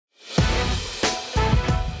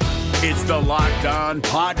It's the Locked On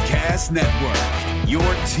Podcast Network, your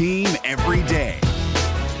team every day.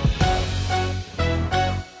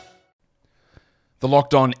 The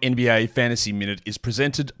Locked On NBA Fantasy Minute is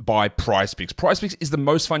presented by PrizePicks. PrizePicks is the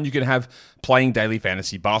most fun you can have playing daily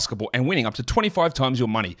fantasy basketball and winning up to 25 times your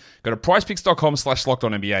money. Go to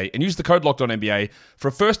prizepicks.com/LockedOnNBA and use the code LockedOnNBA for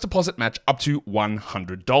a first deposit match up to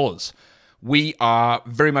 $100. We are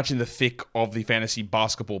very much in the thick of the fantasy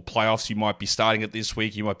basketball playoffs. You might be starting it this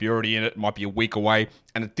week. You might be already in it. It might be a week away.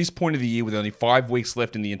 And at this point of the year, with only 5 weeks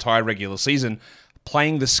left in the entire regular season,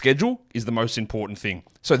 playing the schedule is the most important thing.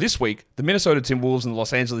 So this week, the Minnesota Timberwolves and the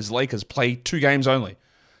Los Angeles Lakers play 2 games only.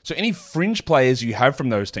 So any fringe players you have from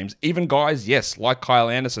those teams, even guys, yes, like Kyle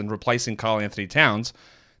Anderson replacing Karl Anthony Towns,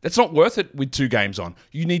 that's not worth it with 2 games on.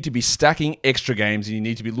 You need to be stacking extra games, and you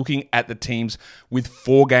need to be looking at the teams with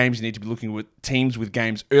 4 games. You need to be looking at teams with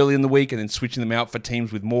games early in the week and then switching them out for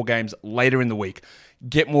teams with more games later in the week.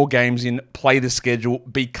 Get more games in, play the schedule,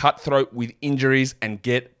 be cutthroat with injuries, and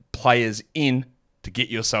get players in to get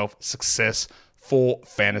yourself success for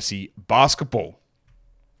fantasy basketball.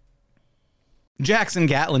 Jackson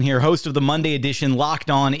Gatlin here, host of the Monday edition Locked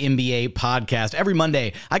On NBA podcast. Every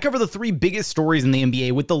Monday, I cover the 3 biggest stories in the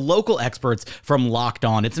NBA with the local experts from Locked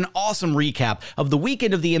On. It's an awesome recap of the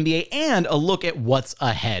weekend of the NBA and a look at what's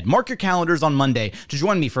ahead. Mark your calendars on Monday to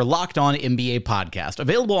join me for Locked On NBA podcast,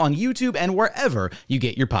 available on YouTube and wherever you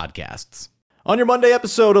get your podcasts. On your Monday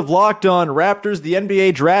episode of Locked On Raptors, the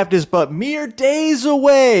NBA draft is but mere days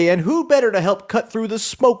away, and who better to help cut through the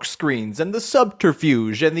smoke screens and the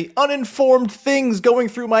subterfuge and the uninformed things going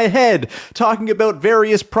through my head, talking about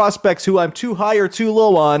various prospects who I'm too high or too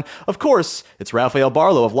low on. Of course, it's Rafael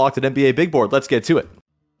Barlowe of Locked On NBA Big Board. Let's get to it.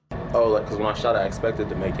 Because when I shot, I expected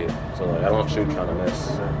to make it, so I don't shoot trying to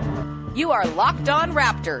miss. You are Locked On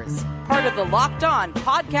Raptors, part of the Locked On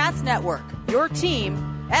Podcast Network, your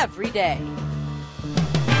team every day.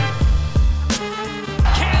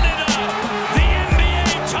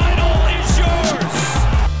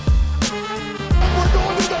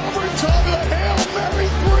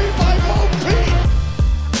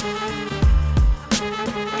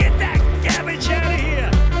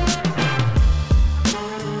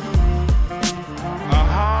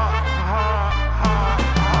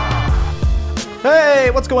 Hey,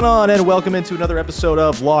 what's going on? And welcome into another episode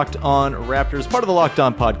of Locked On Raptors, part of the Locked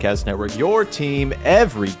On Podcast Network, your team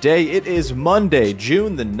every day. It is Monday,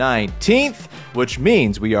 June the 19th, which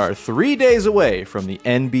means we are 3 days away from the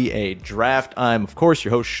NBA draft. I'm, of course,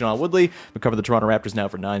 your host, Sean Woodley. We cover the Toronto Raptors now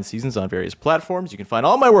for 9 seasons on various platforms. You can find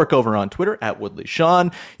all my work over on Twitter at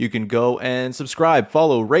WoodleySean. You can go and subscribe,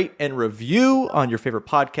 follow, rate, and review on your favorite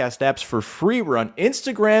podcast apps for free. We're on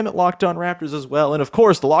Instagram at Locked On Raptors as well. And, of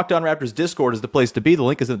course, the Locked On Raptors Discord is the place to be. The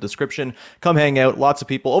link is in the description. Come hang out. Lots of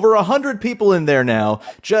people, over 100 people in there now,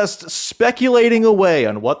 just speculating away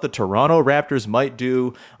on what the Toronto Raptors might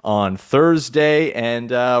do on Thursday.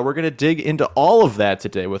 And we're going to dig into all of that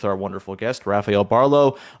today with our wonderful guest, Rafael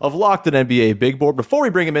Barlowe of Locked On NBA Big Board. Before we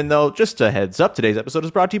bring him in, though, just a heads up, today's episode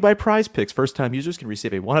is brought to you by PrizePicks. First-time users can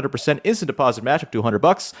receive a 100% instant deposit match up to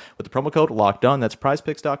 $100 with the promo code LOCKEDON. That's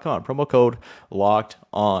prizepicks.com. Promo code LOCKED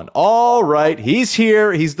on. All right, he's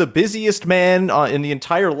here. He's the busiest man in the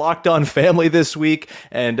entire Locked On family this week,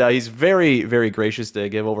 and he's very, very gracious to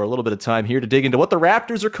give over a little bit of time here to dig into what the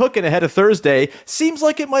Raptors are cooking ahead of Thursday. Seems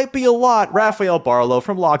like it might be a lot. Rafael Barlowe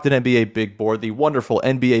from Locked On NBA Big Board, the wonderful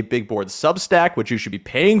NBA Big Board Substack, which you should be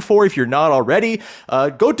paying for if you're not already.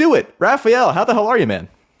 Go do it. Rafael, how the hell are you, man?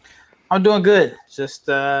 I'm doing good. Just,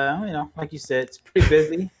 like you said, it's pretty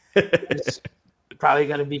busy. It's probably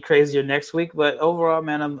going to be crazier next week, but overall,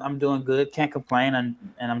 man, I'm doing good. Can't complain, and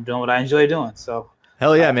I'm doing what I enjoy doing. So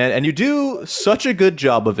Hell yeah, man. And you do such a good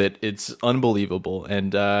job of it. It's unbelievable.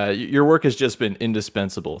 And your work has just been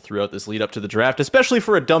indispensable throughout this lead up to the draft, especially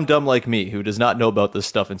for a dum-dum like me who does not know about this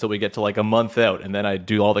stuff until we get to like a month out. And then I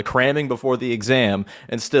do all the cramming before the exam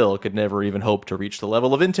and still could never even hope to reach the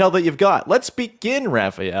level of intel that you've got. Let's begin,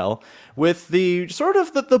 Rafael, with the sort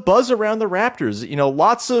of the buzz around the Raptors. You know,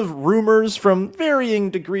 lots of rumors from varying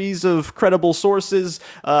degrees of credible sources,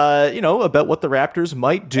 about what the Raptors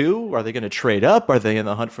might do. Are they going to trade up? Are they in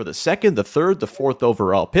the hunt for the second, the third, the fourth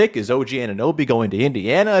overall pick? Is OG Anunoby going to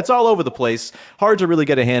Indiana? It's all over the place. Hard to really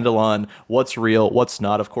get a handle on what's real, what's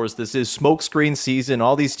not. Of course, this is smokescreen season.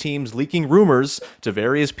 All these teams leaking rumors to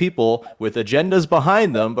various people with agendas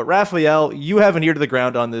behind them. But Rafael, you have an ear to the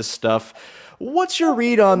ground on this stuff. What's your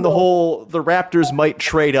read on the Raptors might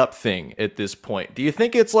trade up thing at this point? Do you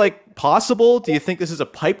think it's like possible? Do you think this is a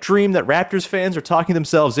pipe dream that Raptors fans are talking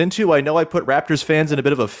themselves into? I know I put Raptors fans in a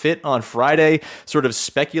bit of a fit on Friday, sort of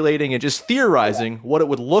speculating and just theorizing what it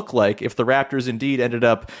would look like if the Raptors indeed ended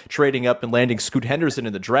up trading up and landing Scoot Henderson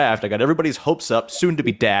in the draft. I got everybody's hopes up, soon to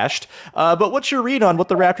be dashed. But what's your read on what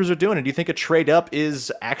the Raptors are doing? And do you think a trade up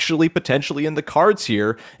is actually potentially in the cards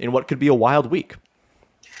here in what could be a wild week?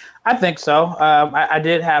 I think so. I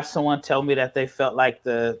did have someone tell me that they felt like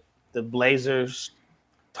the Blazers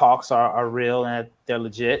talks are real and that they're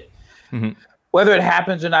legit. Mm-hmm. Whether it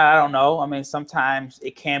happens or not, I don't know. I mean, sometimes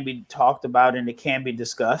it can be talked about and it can be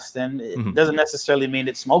discussed, and it doesn't necessarily mean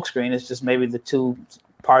it's smokescreen. It's just maybe the two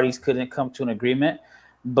parties couldn't come to an agreement.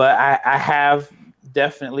 But I have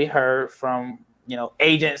definitely heard from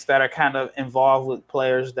agents that are kind of involved with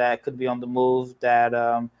players that could be on the move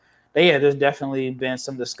that there's definitely been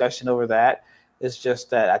some discussion over that. It's just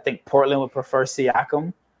that I think Portland would prefer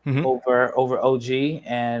Siakam over OG,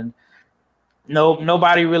 and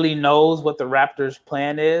nobody really knows what the Raptors'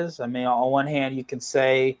 plan is. I mean, on one hand, you can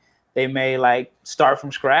say they may like start from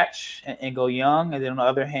scratch and go young, and then on the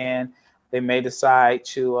other hand, they may decide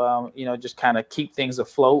to just kind of keep things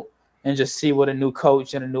afloat and just see what a new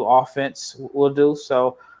coach and a new offense will do.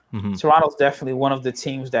 So Toronto's definitely one of the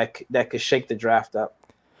teams that could shake the draft up.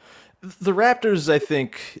 The Raptors, I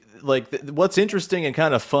think, what's interesting and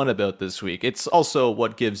kind of fun about this week, it's also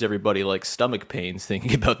what gives everybody like stomach pains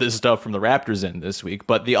thinking about this stuff from the Raptors end this week,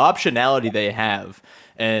 but the optionality they have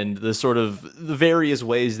and the sort of the various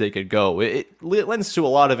ways they could go, it lends to a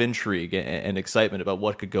lot of intrigue and excitement about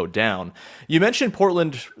what could go down. You mentioned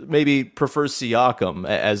Portland maybe prefers Siakam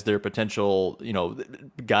as their potential,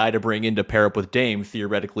 guy to bring in to pair up with Dame,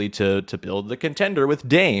 theoretically to build the contender with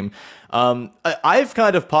Dame. I've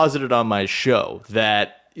kind of posited on my show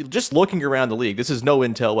that just looking around the league, this is no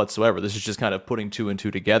intel whatsoever. This is just kind of putting two and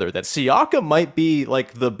two together, that Siakam might be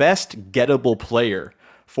like the best gettable player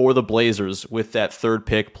for the Blazers with that third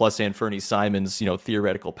pick plus Anfernee Simons,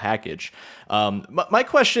 theoretical package. My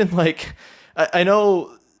question, I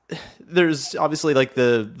know there's obviously like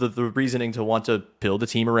the reasoning to want to build a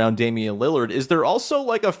team around Damian Lillard. Is there also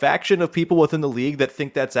like a faction of people within the league that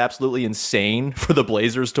think that's absolutely insane for the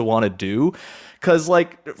Blazers to want to do? Because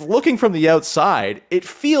looking from the outside, it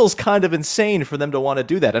feels kind of insane for them to want to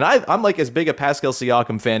do that. And I'm like as big a Pascal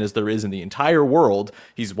Siakam fan as there is in the entire world.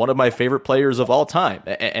 He's one of my favorite players of all time.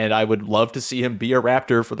 And I would love to see him be a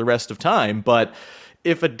Raptor for the rest of time. But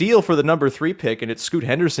if a deal for the number 3 pick and it's Scoot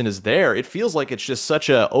Henderson is there, it feels like it's just such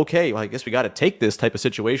I guess we got to take this type of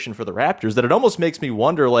situation for the Raptors that it almost makes me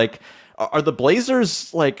wonder, are the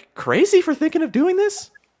Blazers crazy for thinking of doing this?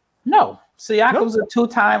 No. Siakam's a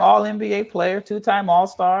 2-time All-NBA player, 2-time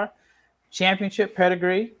All-Star, championship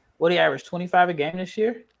pedigree. What did he average, 25 a game this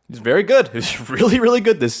year? He's very good. He's really, really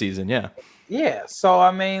good this season, yeah. Yeah, so I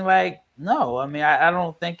mean, no. I mean, I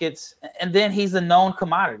don't think it's – and then he's a known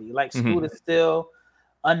commodity. Scoot is still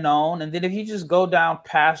unknown. And then if you just go down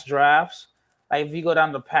past drafts, if you go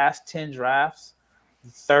down the past 10 drafts, the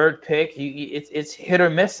third pick, it's hit or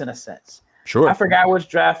miss in a sense. Sure. I forgot which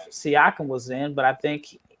draft Siakam was in, but I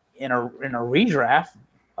think – in a redraft,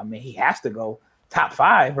 I mean, he has to go top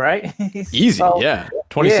 5, right? Easy, yeah.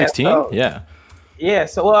 2016, yeah. Yeah,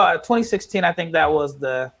 so 2016, I think that was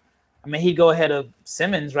he'd go ahead of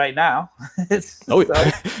Simmons right now. You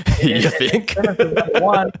think? Simmons is number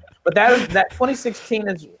 1, but that 2016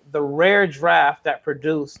 is the rare draft that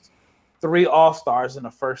produced 3 All-Stars in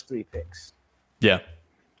the first 3 picks. Yeah.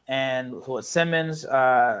 And Simmons,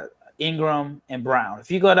 Ingram, and Brown.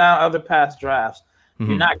 If you go down other past drafts,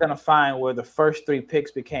 you're not going to find where the first 3 picks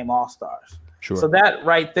became All-Stars. Sure. So that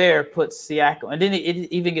right there puts Siakam. And then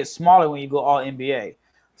it even gets smaller when you go All-NBA.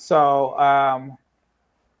 So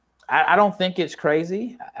I don't think it's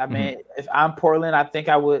crazy. I mean, if I'm Portland, I think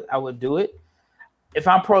I would do it. If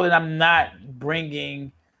I'm Portland, I'm not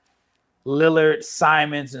bringing Lillard,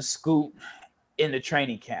 Simons, and Scoot in the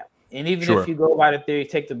training camp. And even if you go by the theory,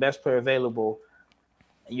 take the best player available,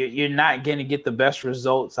 you're not going to get the best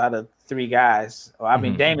results out of 3 guys. Well, I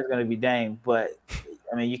mean, Dame is going to be Dame, but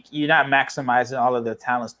I mean, you're not maximizing all of their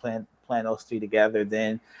talents playing those 3 together.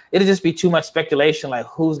 Then it'll just be too much speculation, like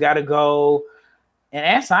who's got to go.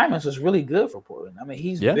 And Simons was really good for Portland. I mean,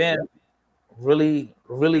 he's been really,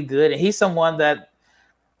 really good, and he's someone that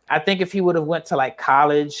I think if he would have went to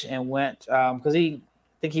college and went because I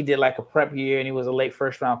think he did a prep year and he was a late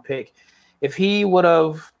first round pick. If he would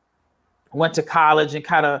have went to college and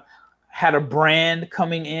kind of had a brand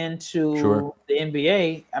coming into the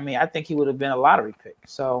NBA, I mean, I think he would have been a lottery pick.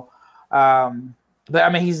 So, but I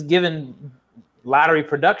mean, he's given lottery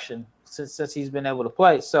production since he's been able to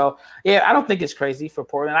play. So yeah, I don't think it's crazy for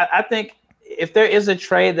Portland. I think if there is a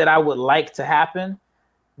trade that I would like to happen,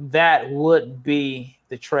 that would be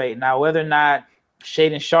the trade. Now, whether or not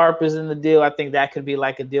Shaedon Sharpe is in the deal, I think that could be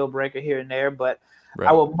like a deal breaker here and there. But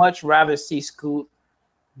I would much rather see Scoot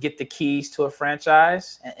get the keys to a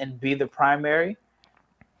franchise and be the primary,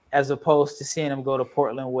 as opposed to seeing him go to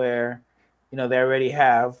Portland where, they already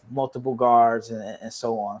have multiple guards and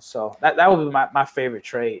so on. So that would be my favorite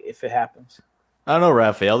trade if it happens. I don't know,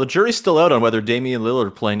 Rafael. The jury's still out on whether Damian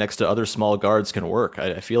Lillard playing next to other small guards can work.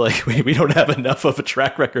 I feel like we don't have enough of a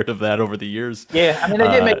track record of that over the years. Yeah, I mean, they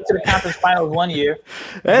did make it to the conference finals one year.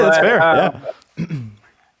 Hey, that's fair. I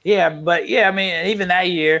mean, even that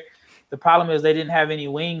year, the problem is they didn't have any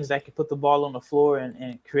wings that could put the ball on the floor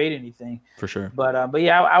and create anything. For sure. But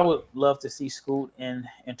I would love to see Scoot in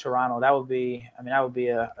Toronto. That would be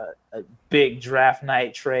a big draft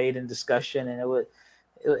night trade and discussion, and it would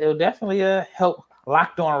definitely help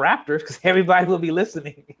Locked On Raptors because everybody will be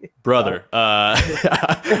listening. Brother,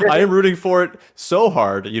 I am rooting for it so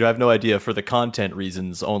hard. You have no idea, for the content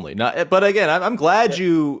reasons only. But again, I'm glad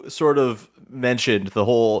you sort of mentioned the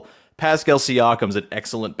whole Pascal Siakam's an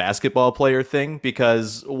excellent basketball player thing,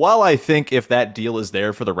 because while I think if that deal is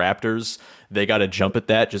there for the Raptors, they got to jump at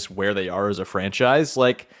that just where they are as a franchise.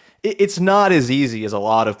 Like, it's not as easy as a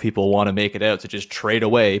lot of people want to make it out to just trade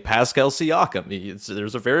away Pascal Siakam.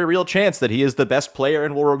 There's a very real chance that he is the best player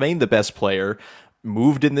and will remain the best player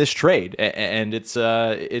moved in this trade, and it's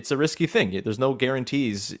a risky thing. There's no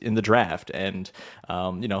guarantees in the draft, and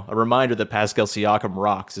a reminder that Pascal Siakam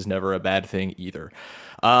rocks is never a bad thing either.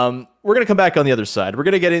 We're going to come back on the other side. We're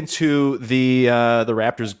going to get into the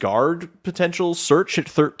Raptors guard potential search at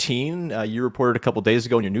 13. You reported a couple days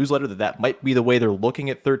ago in your newsletter that might be the way they're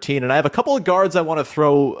looking at 13. And I have a couple of guards I want to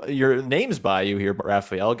throw your names by you here,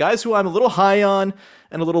 Rafael. Guys who I'm a little high on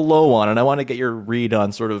and a little low on. And I want to get your read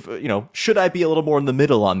on sort of, should I be a little more in the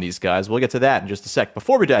middle on these guys? We'll get to that in just a sec.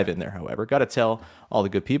 Before we dive in there, however, got to tell all the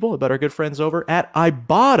good people about our good friends over at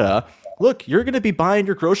Ibotta. Look, you're going to be buying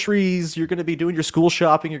your groceries, you're going to be doing your school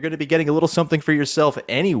shopping, you're going to be getting a little something for yourself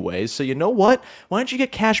anyways. So you know what? Why don't you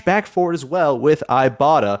get cash back for it as well with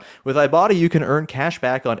Ibotta? With Ibotta, you can earn cash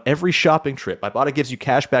back on every shopping trip. Ibotta gives you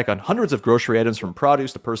cash back on hundreds of grocery items, from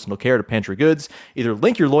produce to personal care to pantry goods. Either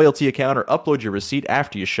link your loyalty account or upload your receipt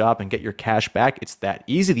after you shop and get your cash back. It's that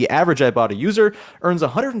easy. The average Ibotta user earns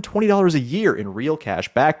 $120 a year in real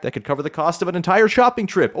cash back that could cover the cost of an entire shopping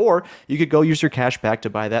trip. Or you could go use your cash back to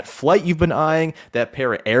buy that flight you've been eyeing, that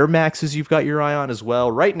pair of Air Maxes you've got your eye on as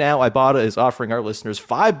well. Right now, Ibotta is offering our listeners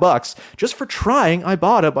 $5 just for trying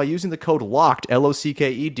Ibotta by using the code LOCKED,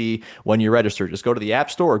 LOCKED, when you register. Just go to the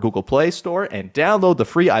App Store or Google Play Store and download the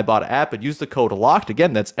free Ibotta app and use the code LOCKED.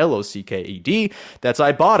 Again, that's LOCKED. That's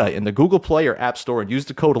Ibotta in the Google Play or App Store, and use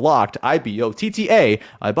the code LOCKED, IBOTTA,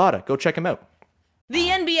 Ibotta. Go check them out. The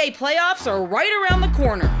NBA playoffs are right around the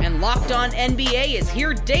corner, and Locked On NBA is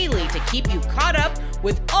here daily to keep you caught up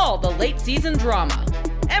with all the late season drama.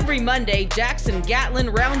 Every Monday, Jackson Gatlin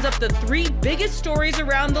rounds up the 3 biggest stories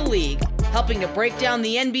around the league, helping to break down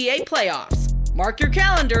the NBA playoffs. Mark your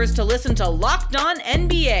calendars to listen to Locked On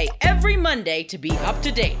NBA every Monday to be up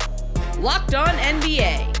to date. Locked On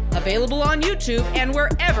NBA, available on YouTube and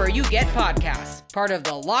wherever you get podcasts. Part of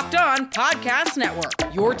the Locked On Podcast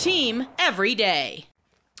Network, your team every day.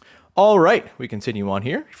 All right, we continue on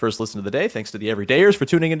here. First listen of the day. Thanks to the Everydayers for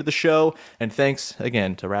tuning into the show. And thanks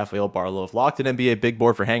again to Rafael Barlowe of Locked On NBA Big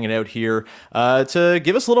Board for hanging out here to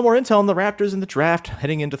give us a little more intel on the Raptors in the draft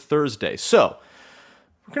heading into Thursday. So,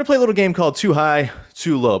 we're going to play a little game called Too High,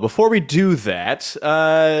 Too Low. Before we do that,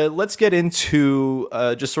 let's get into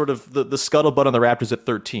just sort of the scuttlebutt on the Raptors at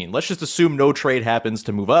 13. Let's just assume no trade happens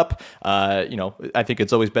to move up. I think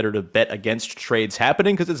it's always better to bet against trades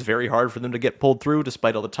happening because it's very hard for them to get pulled through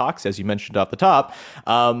despite all the talks, as you mentioned off the top.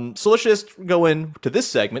 So let's just go into this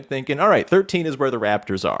segment thinking, all right, 13 is where the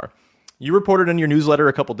Raptors are. You reported in your newsletter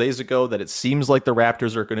a couple days ago that it seems like the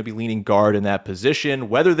Raptors are going to be leaning guard in that position,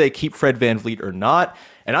 whether they keep Fred VanVleet or not.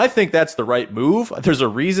 And I think that's the right move. There's a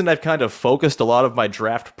reason I've kind of focused a lot of my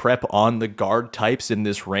draft prep on the guard types in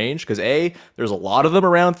this range, because A, there's a lot of them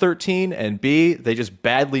around 13, and B, they just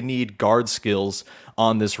badly need guard skills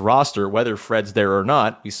on this roster, whether Fred's there or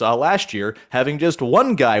not. We saw last year having just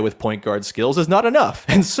one guy with point guard skills is not enough.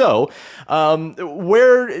 And so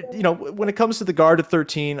when it comes to the guard at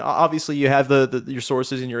 13, obviously you have your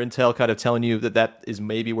sources and your intel kind of telling you that is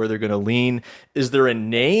maybe where they're going to lean. Is there a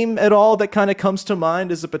name at all that kind of comes to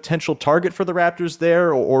mind as a potential target for the Raptors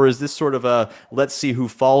there? Or is this sort of a let's see who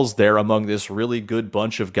falls there among this really good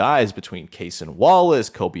bunch of guys between Case and Wallace,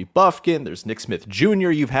 Kobe Buffkin, there's Nick Smith Jr.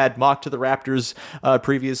 you've had mocked to the Raptors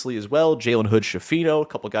previously as well. Jalen Hood-Schifino, a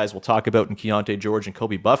couple guys we'll talk about in Keontae George and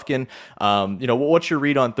Kobe Buffkin. What's your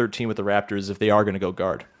read on 13 with the Raptors if they are going to go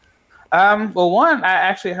guard? Well, one, I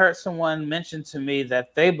actually heard someone mention to me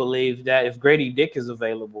that they believe that if Grady Dick is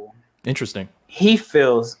available, interesting, he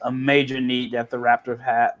feels a major need that the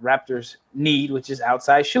Raptors need, which is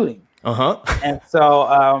outside shooting. And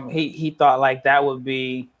so he thought like that would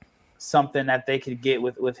be something that they could get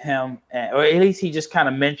with him, or at least he just kind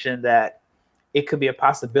of mentioned that it could be a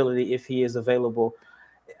possibility if he is available.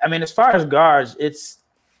 I mean, as far as guards,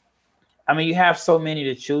 you have so many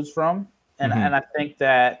to choose from, and I think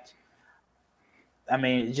that. I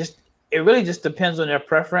mean, it really just depends on their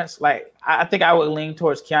preference. Like, I think I would lean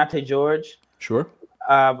towards Keontae George. Sure.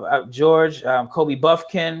 Kobe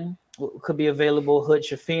Buffkin could be available.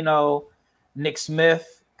 Hood-Schifino, Nick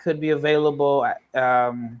Smith could be available.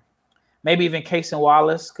 Maybe even Cason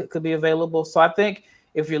Wallace could be available. So I think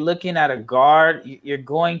if you're looking at a guard, you're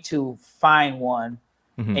going to find one,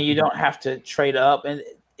 and you don't have to trade up. And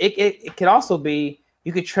it could also be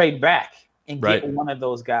you could trade back and get one of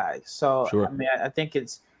those guys. So, sure. I mean, I think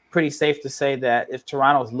it's pretty safe to say that if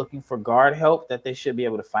Toronto is looking for guard help, that they should be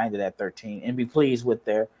able to find it at 13 and be pleased with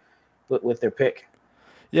their pick.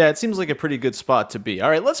 Yeah, it seems like a pretty good spot to be. All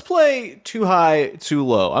right, let's play too high, too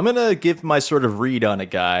low. I'm going to give my sort of read on a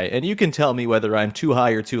guy, and you can tell me whether I'm too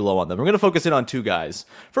high or too low on them. We're going to focus in on two guys.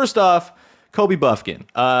 First off, Kobe Buffkin.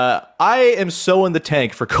 I am so in the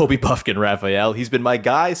tank for Kobe Buffkin, Rafael. He's been my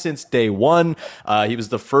guy since day one. He was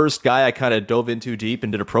the first guy I kind of dove into deep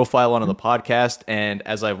and did a profile on the podcast. And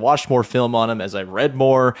as I've watched more film on him, as I've read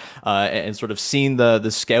more and sort of seen the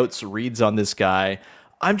scouts' reads on this guy,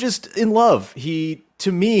 I'm just in love. He,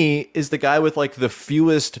 to me, is the guy with like the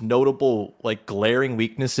fewest notable like glaring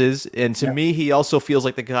weaknesses. And to me, he also feels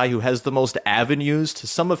like the guy who has the most avenues to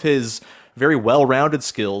some of his very well-rounded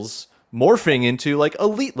skills morphing into like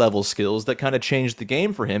elite level skills that kind of changed the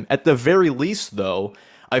game for him. At the very least, though,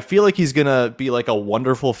 I feel like he's going to be like a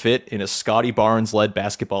wonderful fit in a Scotty Barnes-led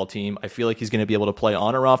basketball team. I feel like he's going to be able to play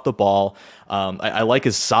on or off the ball. I like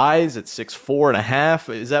his size at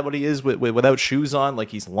 6'4.5". Is that what he is without shoes on? Like,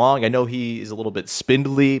 he's long. I know he is a little bit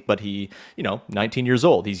spindly, but he, 19 years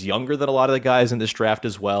old. He's younger than a lot of the guys in this draft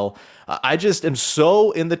as well. I just am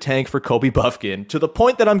so in the tank for Kobe Buffkin to the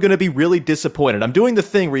point that I'm going to be really disappointed. I'm doing the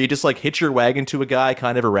thing where you just like hitch your wagon to a guy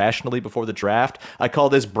kind of irrationally before the draft. I call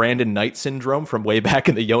this Brandon Knight syndrome from way back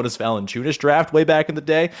in the Jonas Valanciunas draft way back in the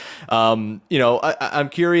day. I'm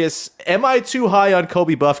curious, am I too high on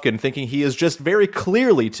Kobe Buffkin, thinking he is just very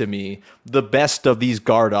clearly to me the best of these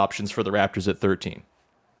guard options for the Raptors at 13?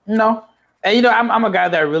 No. And, I'm a guy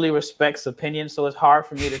that really respects opinions, so it's hard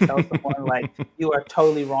for me to tell someone like you are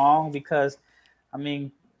totally wrong because, I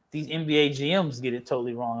mean, these NBA GMs get it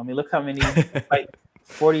totally wrong. I mean, look how many, like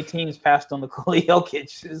 40 teams passed on Nikola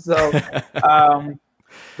Jokic. So,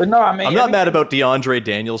 but no, I mean, I'm not mad about DeAndre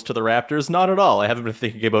Daniels to the Raptors. Not at all. I haven't been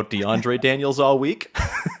thinking about DeAndre Daniels all week.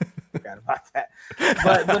 Forgot about that.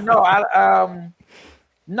 But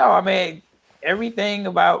no, I mean, everything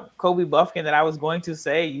about Kobe Buffkin that I was going to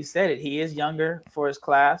say, you said it. He is younger for his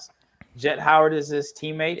class. Jet Howard is his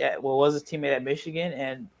teammate was his teammate at Michigan,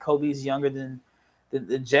 and Kobe's younger than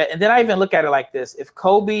the Jet. And then I even look at it like this: if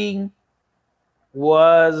Kobe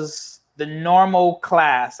was the normal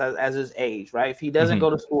class as his age, right? If he doesn't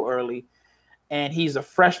go to school early and he's a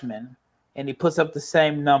freshman and he puts up the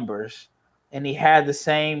same numbers and he had the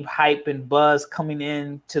same hype and buzz coming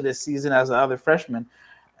into this season as the other freshmen,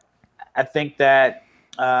 I think that,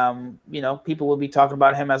 people will be talking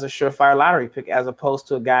about him as a surefire lottery pick as opposed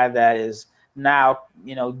to a guy that is now,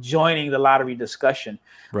 joining the lottery discussion.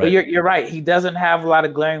 Right. But you're right. He doesn't have a lot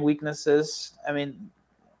of glaring weaknesses. I mean,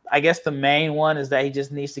 I guess the main one is that he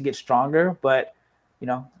just needs to get stronger. But,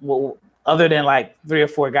 other than like 3 or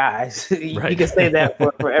 4 guys, you can say that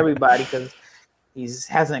for everybody because he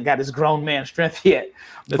hasn't got his grown man strength yet.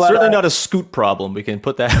 It's certainly not a Scoot problem. We can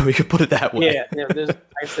put it that way. Yeah.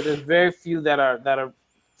 There's very few that are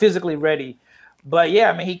physically ready. But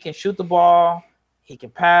yeah, I mean, he can shoot the ball, he can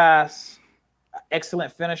pass,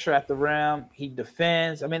 excellent finisher at the rim, he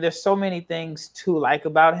defends. I mean, there's so many things to like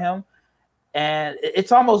about him. And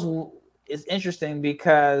it's interesting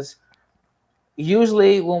because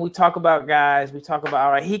usually when we talk about guys, we talk about,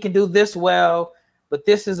 all right, he can do this well, but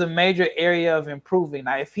this is a major area of improving.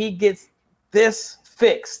 Now, if he gets this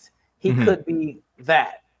fixed, he could be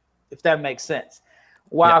that, if that makes sense.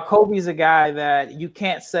 While Kobe's a guy that you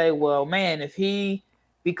can't say, well, man, if he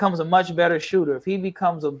becomes a much better shooter, if he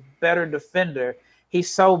becomes a better defender,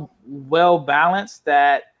 he's so well balanced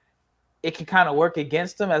that it can kind of work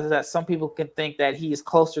against him, as that some people can think that he is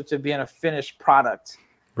closer to being a finished product.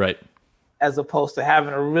 Right. as opposed to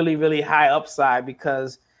having a really, really high upside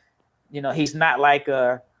because, he's not like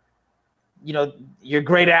your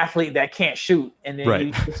great athlete that can't shoot. And then Right.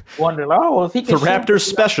 you just wonder, if he can The Raptors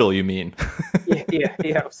special, you mean?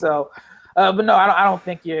 yeah. So, but no, I don't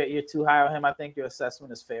think you're too high on him. I think your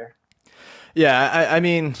assessment is fair. Yeah, I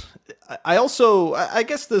mean, I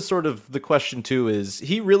guess the question too is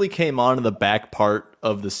he really came on in the back part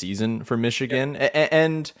of the season for Michigan. Yeah.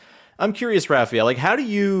 And I'm curious, Rafael, like how do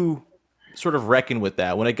you sort of reckon with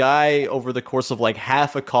that when a guy over the course of like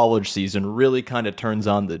half a college season really kind of turns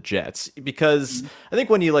on the Jets? Because I think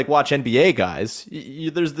when you like watch NBA guys,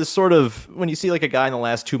 there's this sort of, when you see like a guy in the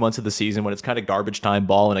last 2 months of the season when it's kind of garbage time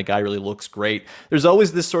ball and a guy really looks great, there's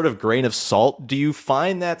always this sort of grain of salt. Do you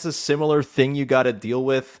find that's a similar thing you got to deal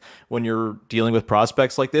with when you're dealing with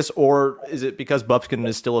prospects like this? Or is it because Buffkin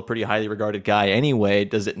is still a pretty highly regarded guy anyway,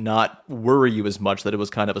 does it not worry you as much that it was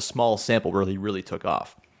kind of a small sample where he really took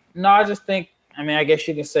off? No, I just think, I guess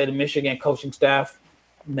you can say the Michigan coaching staff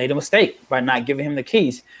made a mistake by not giving him the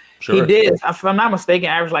keys. Sure. He did, if I'm not mistaken,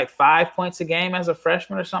 average like 5 points a game as a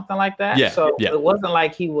freshman or something like that. Yeah, so it wasn't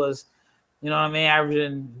like he was,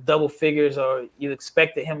 averaging double figures or you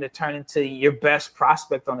expected him to turn into your best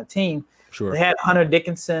prospect on the team. Sure. They had Hunter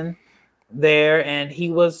Dickinson there, and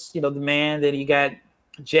he was, the man. That you got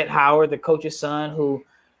Jet Howard, the coach's son, who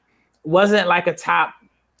wasn't like a top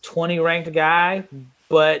 20 ranked guy,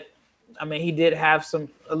 but he did have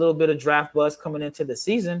a little bit of draft buzz coming into the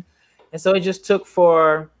season. And so it just took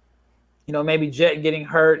for, maybe Jet getting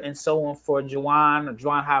hurt and so on for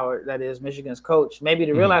Juwan Howard, that is Michigan's coach, maybe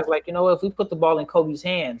to realize like, if we put the ball in Kobe's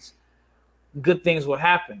hands, good things will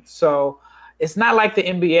happen. So it's not like the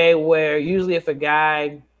NBA where usually if a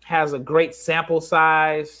guy has a great sample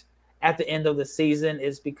size at the end of the season,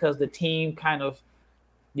 it's because the team kind of,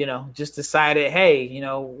 just decided, hey,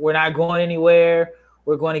 we're not going anywhere.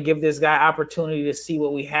 We're going to give this guy opportunity to see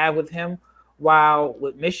what we have with him. While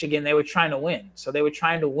with Michigan, they were trying to win. So they were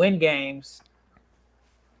trying to win games,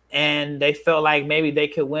 and they felt like maybe they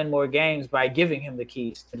could win more games by giving him the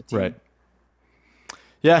keys to the team. Right.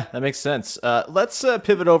 Yeah, that makes sense. Let's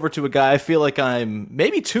pivot over to a guy I feel like I'm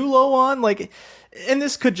maybe too low on. And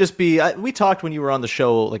this could just be, we talked when you were on the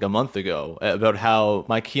show like a month ago about how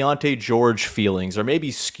my Keontae George feelings are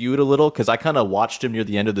maybe skewed a little because I kind of watched him near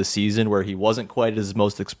the end of the season where he wasn't quite as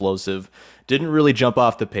most explosive, didn't really jump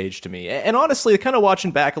off the page to me. And honestly, kind of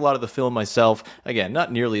watching back a lot of the film myself, again,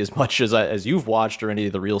 not nearly as much as you've watched or any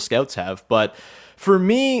of the real scouts have, but for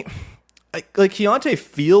me, like Keontae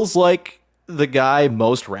feels like the guy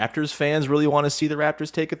most Raptors fans really want to see the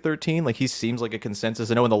Raptors take at 13. Like he seems like a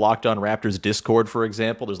consensus. I know in the Locked On Raptors Discord, for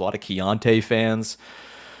example, there's a lot of Keontae fans.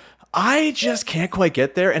 I just can't quite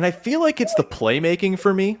get there. And I feel like it's the playmaking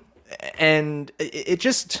for me. And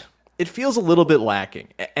it feels a little bit lacking.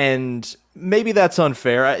 And maybe that's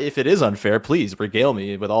unfair. If it is unfair, please regale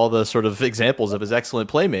me with all the sort of examples of his excellent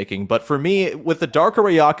playmaking. But for me, with the Darko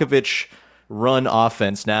Rajakovic run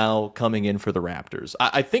offense now coming in for the Raptors,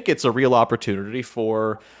 I think it's a real opportunity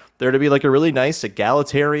for there to be like a really nice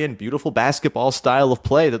egalitarian, beautiful basketball style of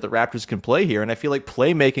play that the Raptors can play here. And I feel like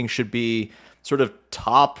playmaking should be sort of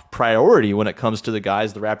top priority when it comes to the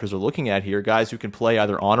guys the Raptors are looking at here, guys who can play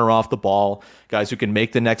either on or off the ball, guys who can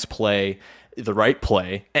make the next play, the right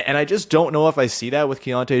play. And I just don't know if I see that with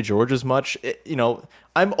Keontae George as much.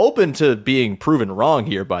 I'm open to being proven wrong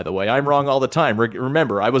here, by the way. I'm wrong all the time.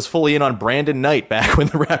 Remember, I was fully in on Brandon Knight back when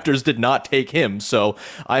the Raptors did not take him. So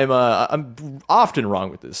I'm often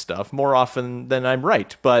wrong with this stuff, more often than I'm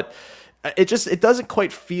right. But it doesn't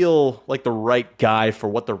quite feel like the right guy for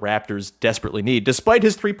what the Raptors desperately need. Despite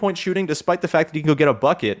his three-point shooting, despite the fact that he can go get a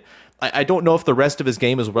bucket, I don't know if the rest of his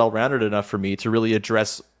game is well-rounded enough for me to really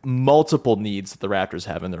address multiple needs that the Raptors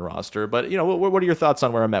have in their roster. But, what are your thoughts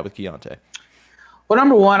on where I'm at with Keontae? Well,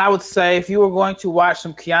 number one, I would say if you were going to watch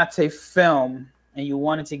some Keontae film and you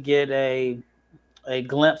wanted to get a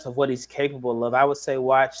glimpse of what he's capable of, I would say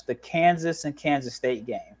watch the Kansas and Kansas State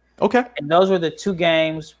game. Okay. And those were the two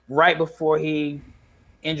games right before he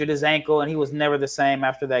injured his ankle, and he was never the same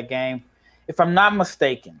after that game. If I'm not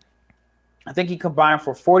mistaken, I think he combined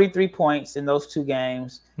for 43 points in those two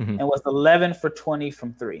games and was 11 for 20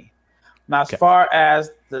 from three. Now, as far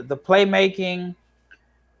as the playmaking,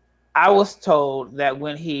 I was told that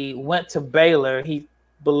when he went to Baylor, he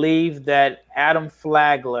believed that Adam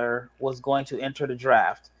Flagler was going to enter the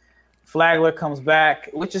draft. Flagler comes back,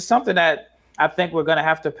 which is something that I think we're going to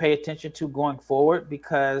have to pay attention to going forward,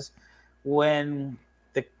 because when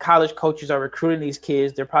the college coaches are recruiting these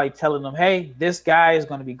kids, they're probably telling them, hey, this guy is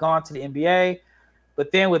going to be gone to the NBA.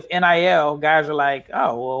 But then with NIL, guys are like,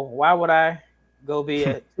 oh, well, why would I go be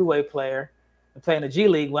a two-way player play in the G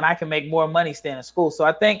League when I can make more money staying in school. So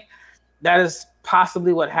I think that is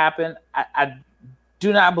possibly what happened. I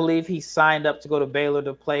do not believe he signed up to go to Baylor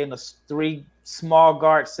to play in the 3 small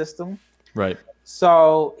guard system. Right.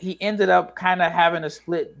 So he ended up kind of having to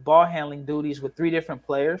split ball handling duties with 3 different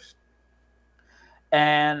players.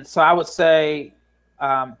 And so I would say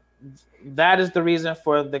that is the reason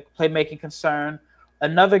for the playmaking concern.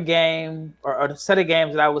 Another game or a set of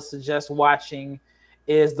games that I would suggest watching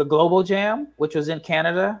is the Global Jam, which was in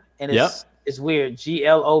Canada. And it's weird.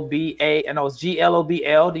 GLOBA. I know it's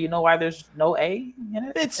GLOBL. Do you know why there's no A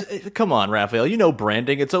in it? Come on, Rafael. You know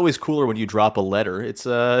branding. It's always cooler when you drop a letter. It's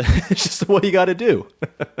it's just what you got to do.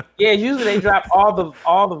 Yeah, usually they drop all the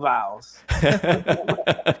vowels.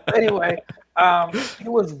 Anyway, it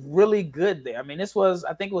was really good there. I mean, I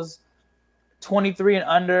think it was 23 and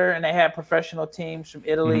under, and they had professional teams from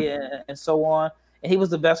Italy and so on. And he was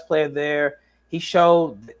the best player there. He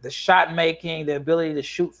showed the shot making, the ability to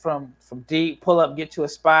shoot from deep, pull up, get to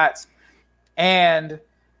his spots. And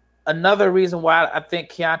another reason why I think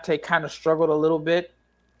Keontae kind of struggled a little bit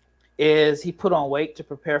is he put on weight to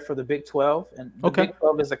prepare for the Big 12. And the Big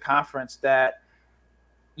 12 is a conference that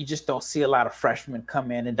you just don't see a lot of freshmen come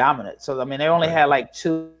in and dominate. So, I mean, they only had like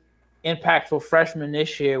 2 impactful freshmen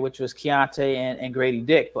this year, which was Keontae and Grady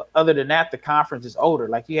Dick. But other than that, the conference is older.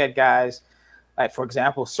 Like you had guys like, for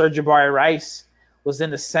example, Sir'Jabari Rice was in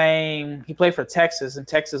the same – he played for Texas, and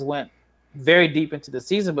Texas went very deep into the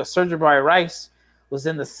season. But Sir'Jabari Rice was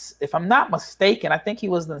in the – if I'm not mistaken, I think he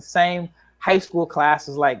was in the same high school class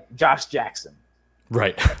as like Josh Jackson.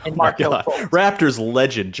 Right. And Markel Fultz. Raptors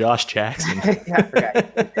legend Josh Jackson. I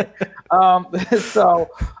forgot.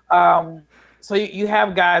 So you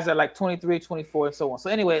have guys that are like 23, 24, and so on. So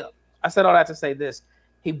anyway, I said all that to say this.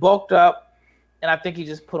 He bulked up, and I think he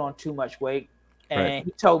just put on too much weight. And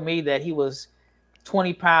he told me that he was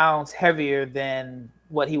 20 pounds heavier than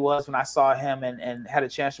what he was when I saw him and had a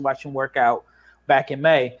chance to watch him work out back in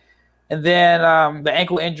May. And then the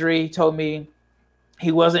ankle injury, he told me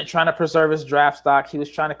he wasn't trying to preserve his draft stock. He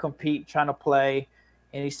was trying to compete, trying to play.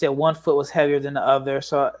 And he said one foot was heavier than the other.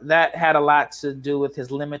 So that had a lot to do with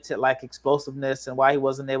his limited explosiveness and why he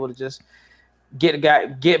wasn't able to just get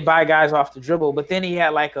by guys off the dribble. But then he had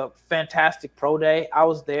like a fantastic pro day. I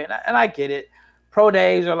was there, and I get it. Pro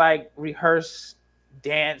days are like rehearsed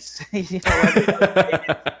dance.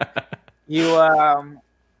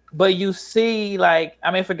 But you see,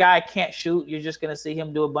 if a guy can't shoot, you're just gonna see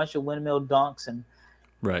him do a bunch of windmill dunks and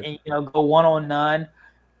go one on none.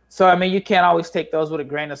 So, I mean, you can't always take those with a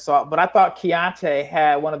grain of salt. But I thought Keontae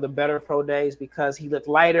had one of the better pro days because he looked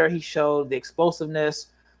lighter. He showed the explosiveness,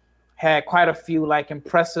 had quite a few,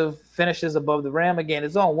 impressive finishes above the rim. Again,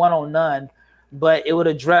 it's on one on none, but it would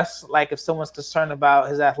address, if someone's concerned about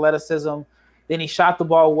his athleticism. Then he shot the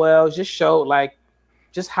ball well, just showed,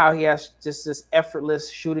 just how he has just this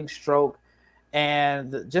effortless shooting stroke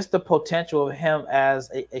and just the potential of him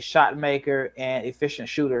as a shot maker and efficient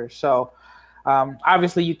shooter. So,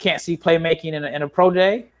 obviously, you can't see playmaking in a pro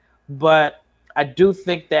day, but I do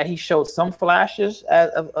think that he showed some flashes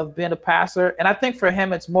of being a passer. And I think for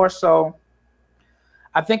him, it's more so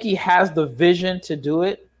I think he has the vision to do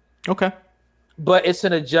it. Okay. But it's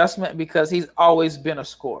an adjustment because he's always been a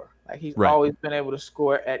scorer. He's always been able to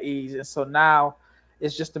score at ease. And so now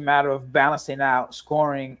it's just a matter of balancing out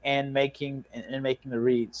scoring and making the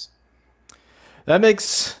reads. That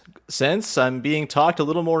makes sense. I'm being talked a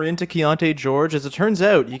little more into Keontae George. As it turns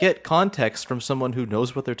out, you get context from someone who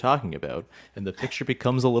knows what they're talking about, and the picture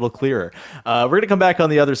becomes a little clearer. We're going to come back on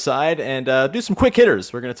the other side and do some quick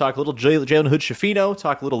hitters. We're going to talk a little Jalen Hood-Schifino,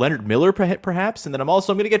 talk a little Leonard Miller perhaps, and then I'm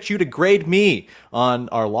going to get you to grade me on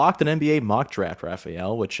our Locked on NBA mock draft,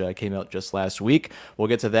 Rafael, which came out just last week. We'll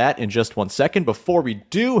get to that in just 1 second. Before we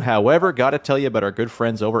do, however, got to tell you about our good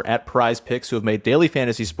friends over at Prize Picks who have made daily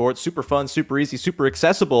fantasy sports super fun, super easy, super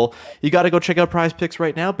accessible. You got to go check out Prize Picks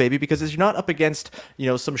right now, baby, because you're not up against,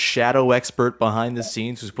 some shadow expert behind the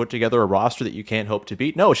scenes who's put together a roster that you can't hope to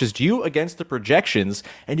beat. No, it's just you against the projections,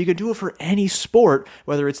 and you can do it for any sport,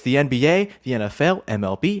 whether it's the NBA, the NFL,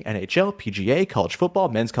 MLB, NHL, PGA, college football,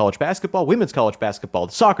 men's college basketball, women's college basketball,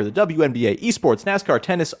 the soccer, the WNBA, esports, NASCAR,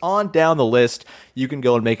 tennis, on down the list. You can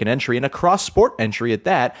go and make an entry, and a cross-sport entry at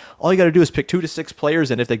that. All you got to do is pick 2 to 6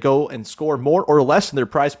 players, and if they go and score more or less than their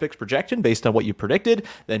Prize Picks projection based on what what you predicted,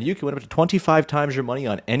 then you can win up to 25 times your money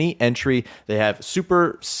on any entry. They have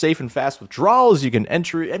super safe and fast withdrawals. You can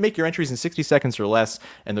make your entries in 60 seconds or less,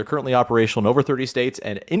 and they're currently operational in over 30 states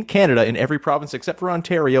and in Canada in every province except for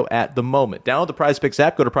Ontario at the moment. Download the PrizePicks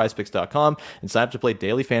app, go to prizepicks.com, and sign up to play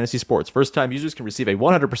daily fantasy sports. First-time users can receive a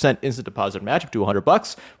 100% instant deposit match up to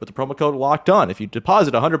 $100 with the promo code LOCKEDON. If you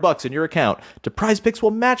deposit $100 in your account, PrizePicks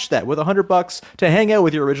will match that with $100 to hang out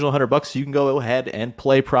with your original $100, so you can go ahead and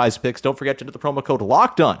play PrizePicks. Don't forget to enter the promo code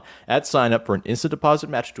LOCKEDON at sign up for an instant deposit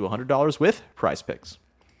match to $100 with PrizePicks.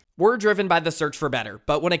 We're driven by the search for better,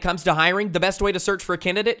 but when it comes to hiring, the best way to search for a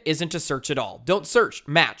candidate isn't to search at all. Don't search,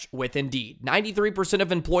 match with Indeed. 93%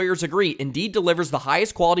 of employers agree Indeed delivers the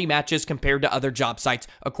highest quality matches compared to other job sites,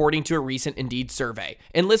 according to a recent Indeed survey.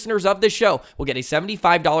 And listeners of this show will get a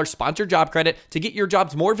 $75 sponsored job credit to get your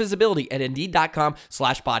jobs more visibility at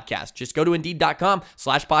Indeed.com/podcast. Just go to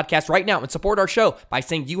Indeed.com/podcast right now and support our show by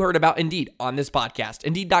saying you heard about Indeed on this podcast.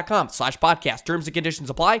 Indeed.com/podcast. Terms and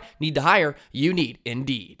conditions apply. Need to hire? You need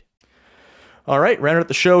Indeed. All right, rounding out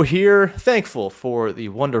the show here. Thankful for the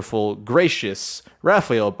wonderful, gracious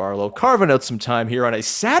Rafael Barlowe carving out some time here on a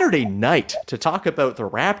Saturday night to talk about the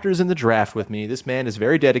Raptors in the draft with me. This man is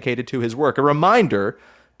very dedicated to his work. A reminder,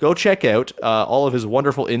 go check out all of his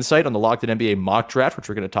wonderful insight on the Locked On NBA mock draft, which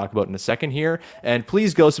we're going to talk about in a second here. And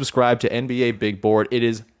please go subscribe to NBA Big Board. It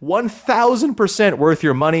is 1,000% worth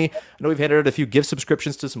your money. I know we've handed out a few gift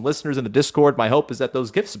subscriptions to some listeners in the Discord. My hope is that those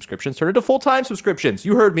gift subscriptions turn into full-time subscriptions.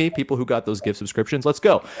 You heard me, people who got those gift subscriptions. Let's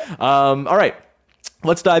go. All right.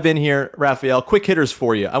 Let's dive in here, Rafael. Quick hitters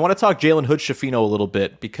for you. I want to talk Jalen Hood-Schifino a little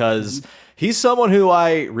bit because he's someone who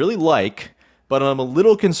I really like, but I'm a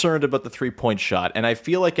little concerned about the three-point shot. And I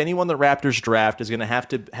feel like anyone the Raptors draft is going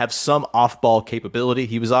to have some off-ball capability.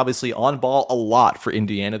 He was obviously on ball a lot for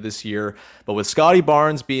Indiana this year, but with Scotty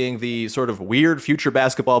Barnes being the sort of weird future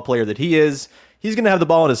basketball player that he is, he's going to have the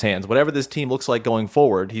ball in his hands. Whatever this team looks like going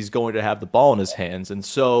forward, he's going to have the ball in his hands. And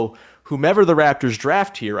so whomever the Raptors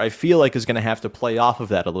draft here, I feel like is going to have to play off of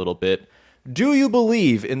that a little bit. Do you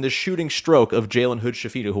believe in the shooting stroke of Jalen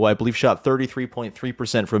Hood-Schifino, who I believe shot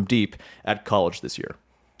 33.3% from deep at college this year?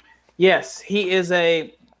 Yes, he is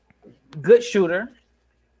a good shooter,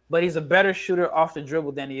 but he's a better shooter off the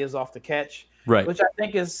dribble than he is off the catch, right? Which I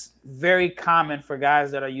think is very common for guys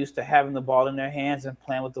that are used to having the ball in their hands and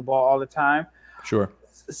playing with the ball all the time. Sure.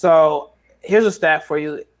 So here's a stat for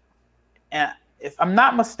you. And if I'm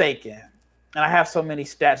not mistaken, and I have so many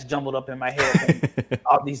stats jumbled up in my head,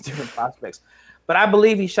 all these different prospects. But I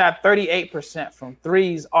believe he shot 38% from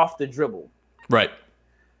threes off the dribble. Right.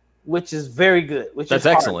 Which is very good. That's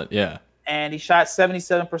excellent, yeah. And he shot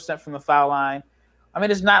 77% from the foul line. I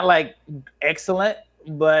mean, it's not like excellent,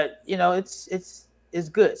 but, you know, it's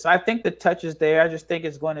good. So I think the touch is there. I just think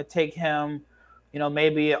it's going to take him, you know,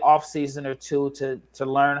 maybe an off season or two to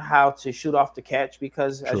learn how to shoot off the catch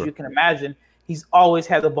because, as you can imagine, he's always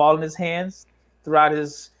had the ball in his hands throughout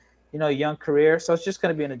his, you know, young career. So it's just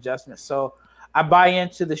going to be an adjustment. So I buy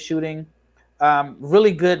into the shooting.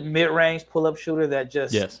 Really good mid-range pull-up shooter that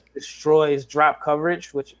just destroys drop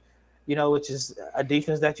coverage, which is a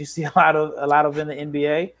defense that you see a lot of in the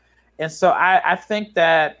NBA. And so I think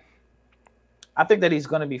that he's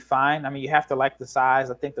going to be fine. I mean, you have to like the size.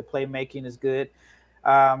 I think the playmaking is good.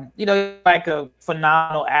 You know, like a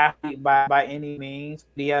phenomenal athlete by any means.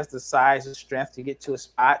 He has the size and strength to get to his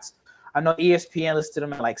spots. I know ESPN listed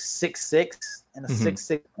him at like 6'6" and a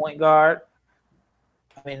 6'6" point guard.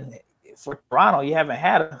 I mean, for Toronto, you haven't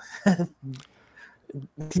had a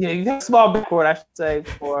you've had a small backcourt, I should say,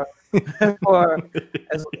 for a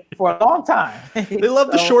long time. They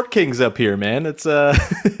love the short kings up here, man. It's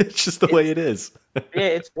it's just the way it is. Yeah,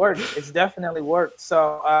 it's worked. It's definitely worked.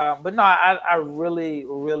 So, but no, I really,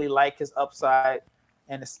 really like his upside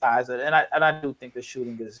and his size, and I do think the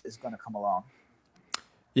shooting is going to come along.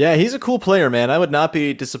 Yeah, he's a cool player, man. I would not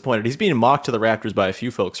be disappointed. He's being mocked to the Raptors by a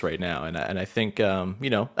few folks right now, and I think you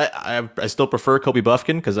know, I still prefer Kobe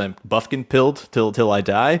Buffkin because I'm Buffkin pilled till I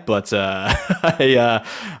die. But I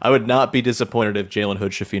would not be disappointed if Jalen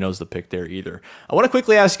Hood-Schifino's the pick there either. I want to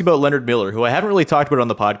quickly ask you about Leonard Miller, who I haven't really talked about on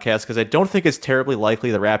the podcast because I don't think it's terribly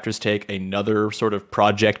likely the Raptors take another sort of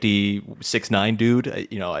projecty 6'9" dude.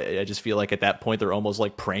 You know, I just feel like at that point they're almost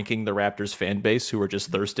like pranking the Raptors fan base who are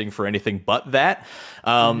just thirsting for anything but that.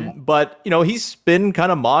 But, you know, he's been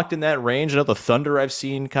kind of mocked in that range. I know the Thunder I've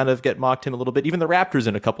seen kind of get mocked him a little bit. Even the Raptors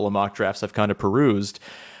in a couple of mock drafts I've kind of perused.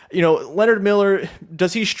 Leonard Miller,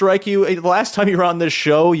 does he strike you? The last time you were on this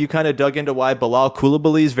show, you kind of dug into why Bilal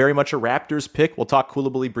Coulibaly is very much a Raptors pick. We'll talk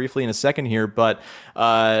Coulibaly briefly in a second here, but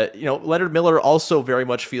Leonard Miller also very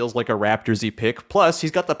much feels like a Raptors-y pick. Plus,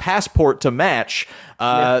 he's got the passport to match.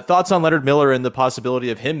 Thoughts on Leonard Miller and the possibility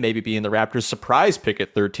of him maybe being the Raptors' surprise pick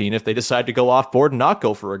at 13 if they decide to go off board and not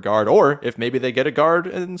go for a guard, or if maybe they get a guard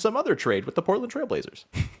in some other trade with the Portland Trailblazers?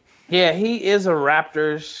 Yeah, he is a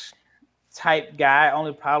Raptors type guy.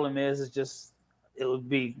 Only problem is just it would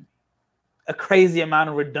be a crazy amount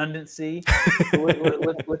of redundancy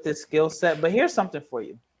with his skill set. But here's something for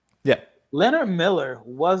you. Yeah. Leonard Miller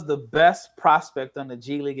was the best prospect on the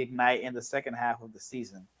G League Ignite in the second half of the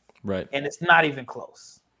season. Right. And it's not even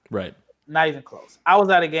close. Right. Not even close. I was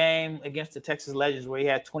at a game against the Texas Legends where he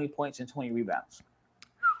had 20 points and 20 rebounds.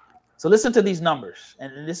 So listen to these numbers,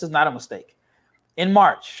 and this is not a mistake. In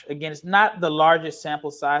March, again, it's not the largest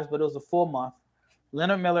sample size, but it was a full month.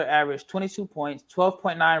 Leonard Miller averaged 22 points,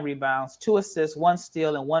 12.9 rebounds, 2 assists, 1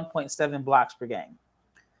 steal, and 1.7 blocks per game.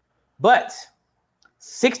 But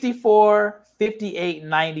 64, 58,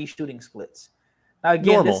 90 shooting splits. Now,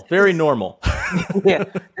 again, very normal. Yeah,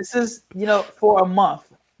 this is, for a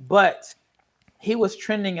month, but he was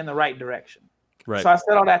trending in the right direction. Right. So I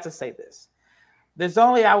said all that to say this. There's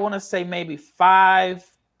only, I want to say, maybe 5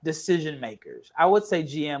 decision makers. I would say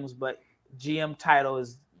GMs, but GM title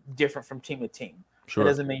is different from team to team. Sure. It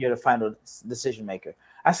doesn't mean you're the final decision maker.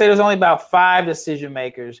 I say there's only about 5 decision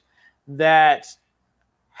makers that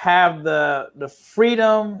have the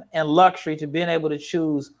freedom and luxury to being able to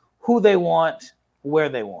choose who they want, where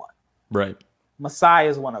they want. Right. Masai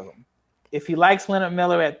is one of them. If he likes Leonard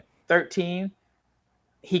Miller at 13,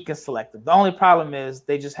 he can select him. The only problem is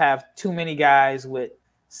they just have too many guys with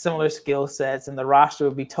similar skill sets, and the roster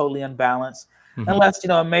would be totally unbalanced unless,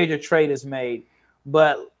 a major trade is made.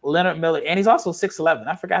 But Leonard Miller, and he's also 6'11".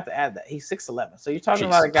 I forgot to add that. He's 6'11". So you're talking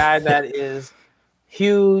about a guy that is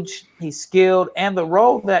huge, he's skilled, and the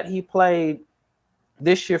role that he played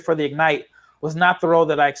this year for the Ignite was not the role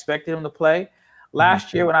that I expected him to play.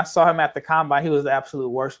 Last year when I saw him at the Combine, he was the absolute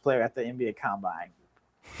worst player at the NBA Combine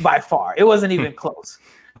by far. It wasn't even close.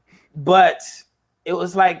 But it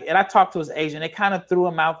was like, and I talked to his agent, they kind of threw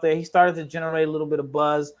him out there. He started to generate a little bit of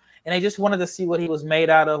buzz, and they just wanted to see what he was made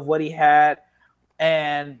out of, what he had.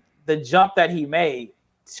 And the jump that he made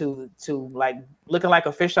to like looking like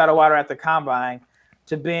a fish out of water at the Combine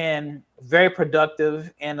to being very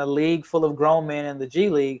productive in a league full of grown men in the G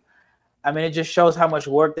League, I mean, it just shows how much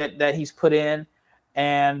work that he's put in.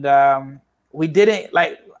 And we didn't,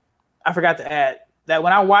 I forgot to add that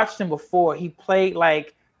when I watched him before, he played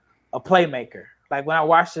like a playmaker. Like when I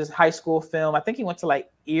watched his high school film, I think he went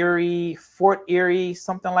to Fort Erie,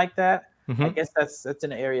 something like that. I guess that's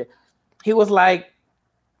in the area. He was like,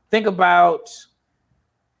 think about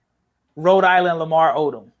Rhode Island Lamar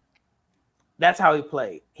Odom. That's how he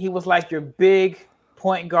played. He was like your big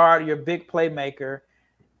point guard, your big playmaker.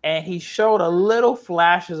 And he showed a little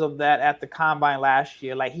flashes of that at the Combine last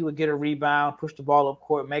year. Like he would get a rebound, push the ball up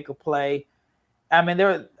court, make a play. I mean,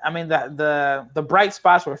 the bright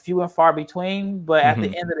spots were few and far between, but at the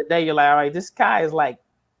end of the day, you're like, all right, this guy is like,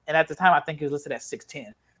 and at the time I think he was listed at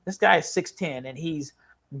 6'10". This guy is 6'10", and he's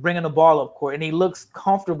bringing the ball up court, and he looks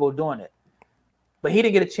comfortable doing it. But he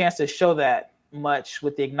didn't get a chance to show that much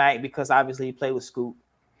with the Ignite because obviously he played with Scoop.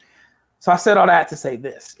 So I said all that to say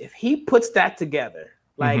this. If he puts that together,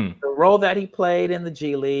 like the role that he played in the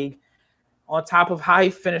G League, on top of how he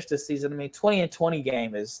finished the season, 20 and 20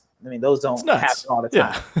 game is, those don't happen all the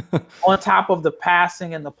time. Yeah. On top of the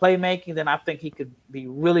passing and the playmaking, then I think he could be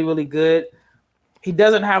really, really good. He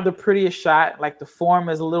doesn't have the prettiest shot. Like the form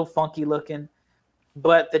is a little funky looking,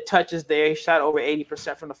 but the touch is there. He shot over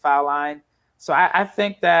 80% from the foul line. So I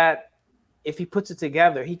think that if he puts it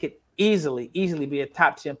together, he could easily be a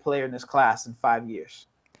top 10 player in this class in 5 years.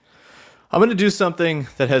 I'm going to do something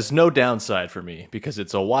that has no downside for me because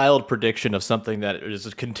it's a wild prediction of something that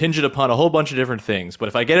is contingent upon a whole bunch of different things. But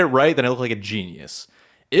if I get it right, then I look like a genius.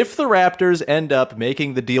 If the Raptors end up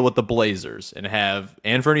making the deal with the Blazers and have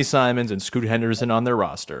Anthony Simons and Scoot Henderson on their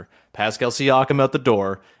roster, Pascal Siakam out the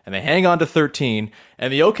door, and they hang on to 13,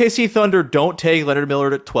 and the OKC Thunder don't take Leonard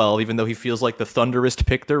Miller at 12, even though he feels like the Thunderist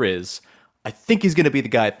pick there is, I think he's going to be the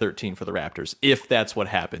guy at 13 for the Raptors, if that's what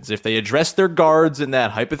happens. If they address their guards in that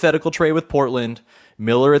hypothetical trade with Portland,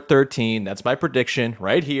 Miller at 13, that's my prediction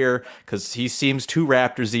right here, because he seems too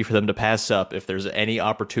Raptors-y for them to pass up if there's any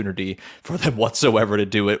opportunity for them whatsoever to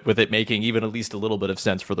do it, with it making even at least a little bit of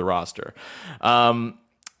sense for the roster.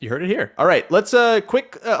 You heard it here. All right, let's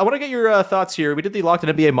quick. I want to get your thoughts here. We did the Locked On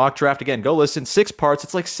NBA mock draft again. Go listen. 6 parts.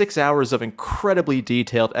 It's like 6 hours of incredibly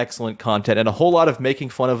detailed, excellent content, and a whole lot of making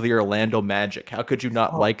fun of the Orlando Magic. How could you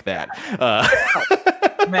not like that?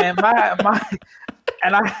 Man,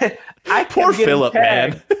 and I Poor Philip,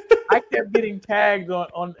 man. I kept getting tagged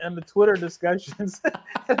on the Twitter discussions,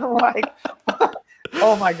 and I'm like,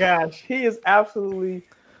 oh my gosh, he is absolutely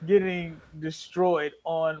getting destroyed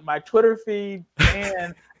on my Twitter feed,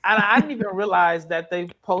 and I didn't even realize that they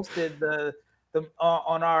posted the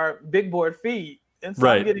on our big board feed, and so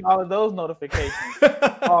I'm getting all of those notifications.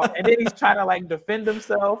 And then he's trying to like defend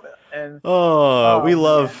himself, and we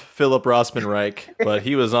love Philip Rossman Reich, but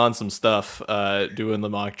he was on some stuff doing the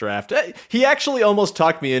mock draft. He actually almost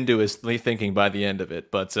talked me into his thinking by the end of it,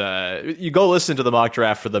 but you go listen to the mock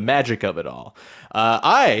draft for the magic of it all.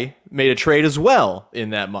 I made a trade as well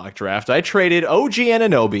in that mock draft. I traded OG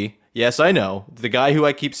Anunoby. Yes, I know. The guy who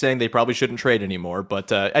I keep saying they probably shouldn't trade anymore, but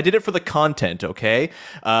I did it for the content, okay?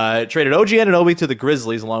 Traded OG Anunoby to the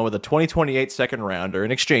Grizzlies along with a 2028 second rounder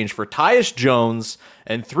in exchange for Tyus Jones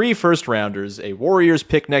and 3 first-rounders, a Warriors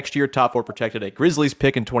pick next year, top 4 protected, a Grizzlies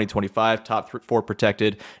pick in 2025, top 4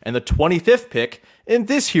 protected, and the 25th pick in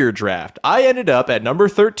this here draft. I ended up at number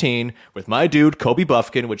 13 with my dude, Kobe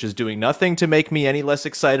Bufkin, which is doing nothing to make me any less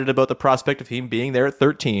excited about the prospect of him being there at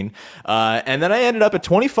 13. And then I ended up at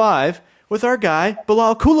 25 with our guy,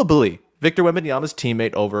 Bilal Coulibaly, Victor Wembanyama's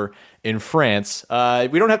teammate over in France.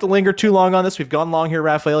 We don't have to linger too long on this. We've gone long here,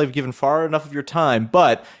 Rafael. You've given far enough of your time,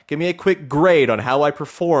 but give me a quick grade on how I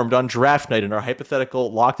performed on draft night in our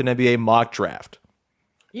hypothetical Locked On NBA mock draft.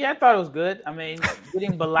 Yeah, I thought it was good. I mean,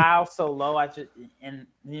 getting Bilal so low, in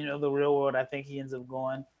the real world, I think he ends up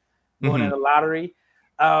going in the lottery.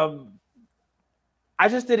 I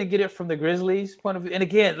just didn't get it from the Grizzlies' point of view. And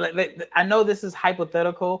again, I know this is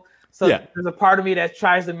hypothetical, so there's a part of me that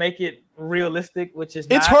tries to make it realistic, which is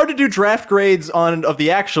it's hard to do draft grades of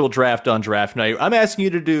the actual draft on draft night. I'm asking you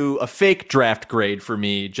to do a fake draft grade for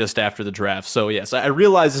me just after the draft. So yes, I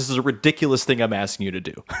realize this is a ridiculous thing I'm asking you to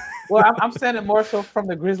do. Well, I'm saying it more so from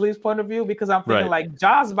the Grizzlies' point of view because I'm thinking like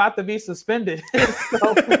Ja's about to be suspended.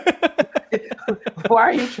 So why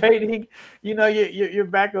are you trading? Your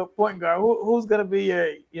backup point guard. Who's gonna be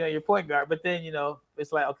your point guard? But then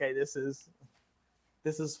it's like, okay, this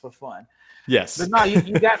is for fun. Yes. But no,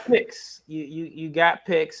 you got picks. You got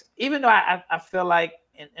picks. Even though I feel like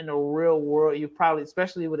in the real world, you probably,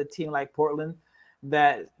 especially with a team like Portland,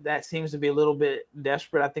 that seems to be a little bit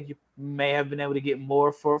desperate. I think you may have been able to get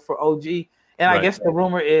more for OG. And I guess the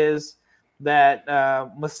rumor is that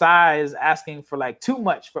Masai is asking for like too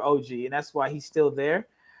much for OG, and that's why he's still there.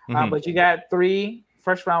 But you got 3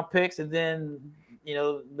 first-round picks, and then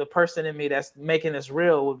the person in me that's making this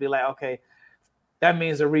real would be like, okay, that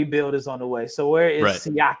means a rebuild is on the way. So where is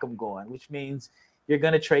Siakam going? Which means you're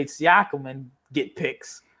going to trade Siakam and get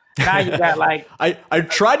picks. Now you got like I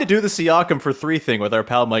tried to do the Siakam for 3 thing with our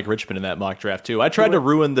pal Mike Richmond in that mock draft too. I tried to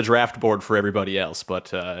ruin the draft board for everybody else,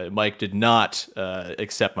 but Mike did not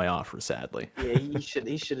accept my offer, sadly. Yeah, he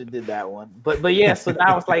should have did that one. But yeah, so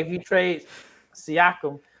now it's like if you trade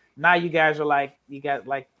Siakam, now you guys are like you got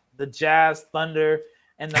like the Jazz, Thunder,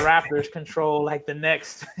 and the Raptors control like the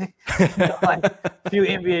next few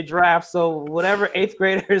NBA drafts. So whatever 8th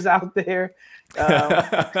graders out there,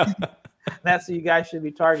 that's who you guys should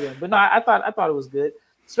be targeting. But no, I thought it was good.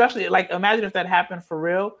 Especially like imagine if that happened for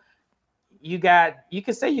real. You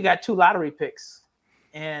could say you got 2 lottery picks,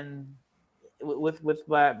 and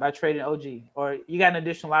by trading OG, or you got an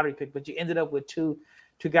additional lottery pick, but you ended up with two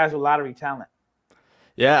guys with lottery talent.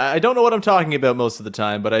 Yeah, I don't know what I'm talking about most of the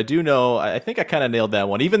time, but I do know, I think I kind of nailed that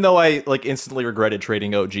one, even though I instantly regretted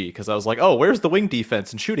trading OG, because I was like, oh, where's the wing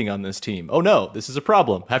defense and shooting on this team? Oh no, this is a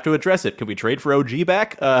problem. Have to address it. Can we trade for OG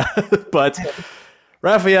back? But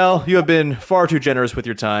Rafael, you have been far too generous with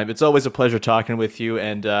your time. It's always a pleasure talking with you,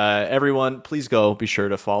 and everyone, please be sure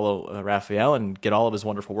to follow Rafael and get all of his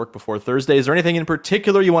wonderful work before Thursday. Is there anything in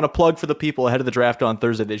particular you want to plug for the people ahead of the draft on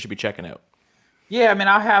Thursday they should be checking out? Yeah, I mean,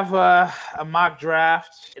 I'll have a mock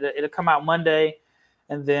draft. It'll come out Monday,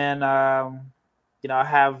 and then I'll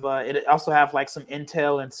have it also have like some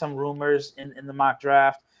intel and some rumors in the mock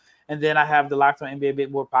draft, and then I have the Locked On NBA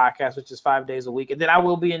Big Board podcast, which is 5 days a week, and then I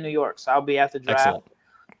will be in New York, so I'll be at the draft. Excellent.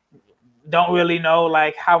 Don't really know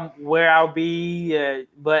like where I'll be,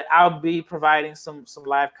 but I'll be providing some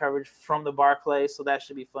live coverage from the Barclays, so that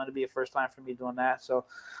should be fun to be a first time for me doing that. So,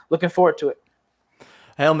 looking forward to it.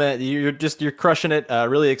 Hell, man, you're crushing it.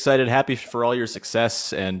 Really excited, happy for all your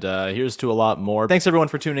success, and here's to a lot more. Thanks everyone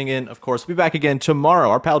for tuning in. Of course, we'll be back again tomorrow.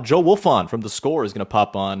 Our pal Joe Wolfon from The Score is going to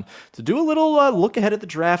pop on to do a little look ahead at the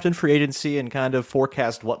draft and free agency and kind of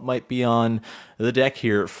forecast what might be on the deck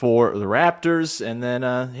here for the Raptors. And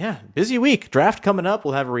then, busy week. Draft coming up.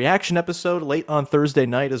 We'll have a reaction episode late on Thursday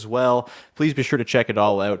night as well. Please be sure to check it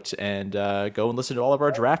all out and go and listen to all of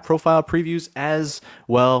our draft profile previews as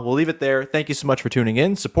well. We'll leave it there. Thank you so much for tuning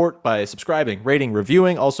in. Support by subscribing, rating,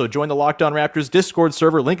 reviewing. Also, join the Locked On Raptors Discord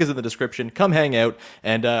server. Link is in the description. Come hang out.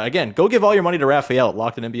 And again, go give all your money to Rafael at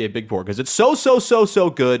Locked On NBA Big Board because it's so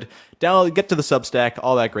good. Get to the Substack,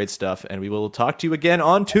 all that great stuff. And we will talk to you again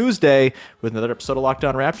on Tuesday with another episode of Locked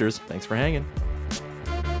On Raptors. Thanks for hanging.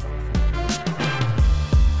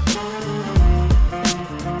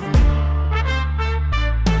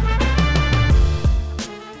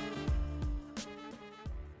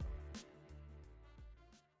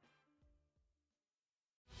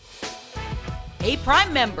 Hey,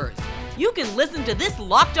 Prime members, you can listen to this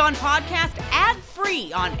Locked On podcast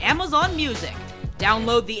ad-free on Amazon Music.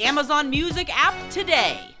 Download the Amazon Music app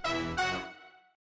today.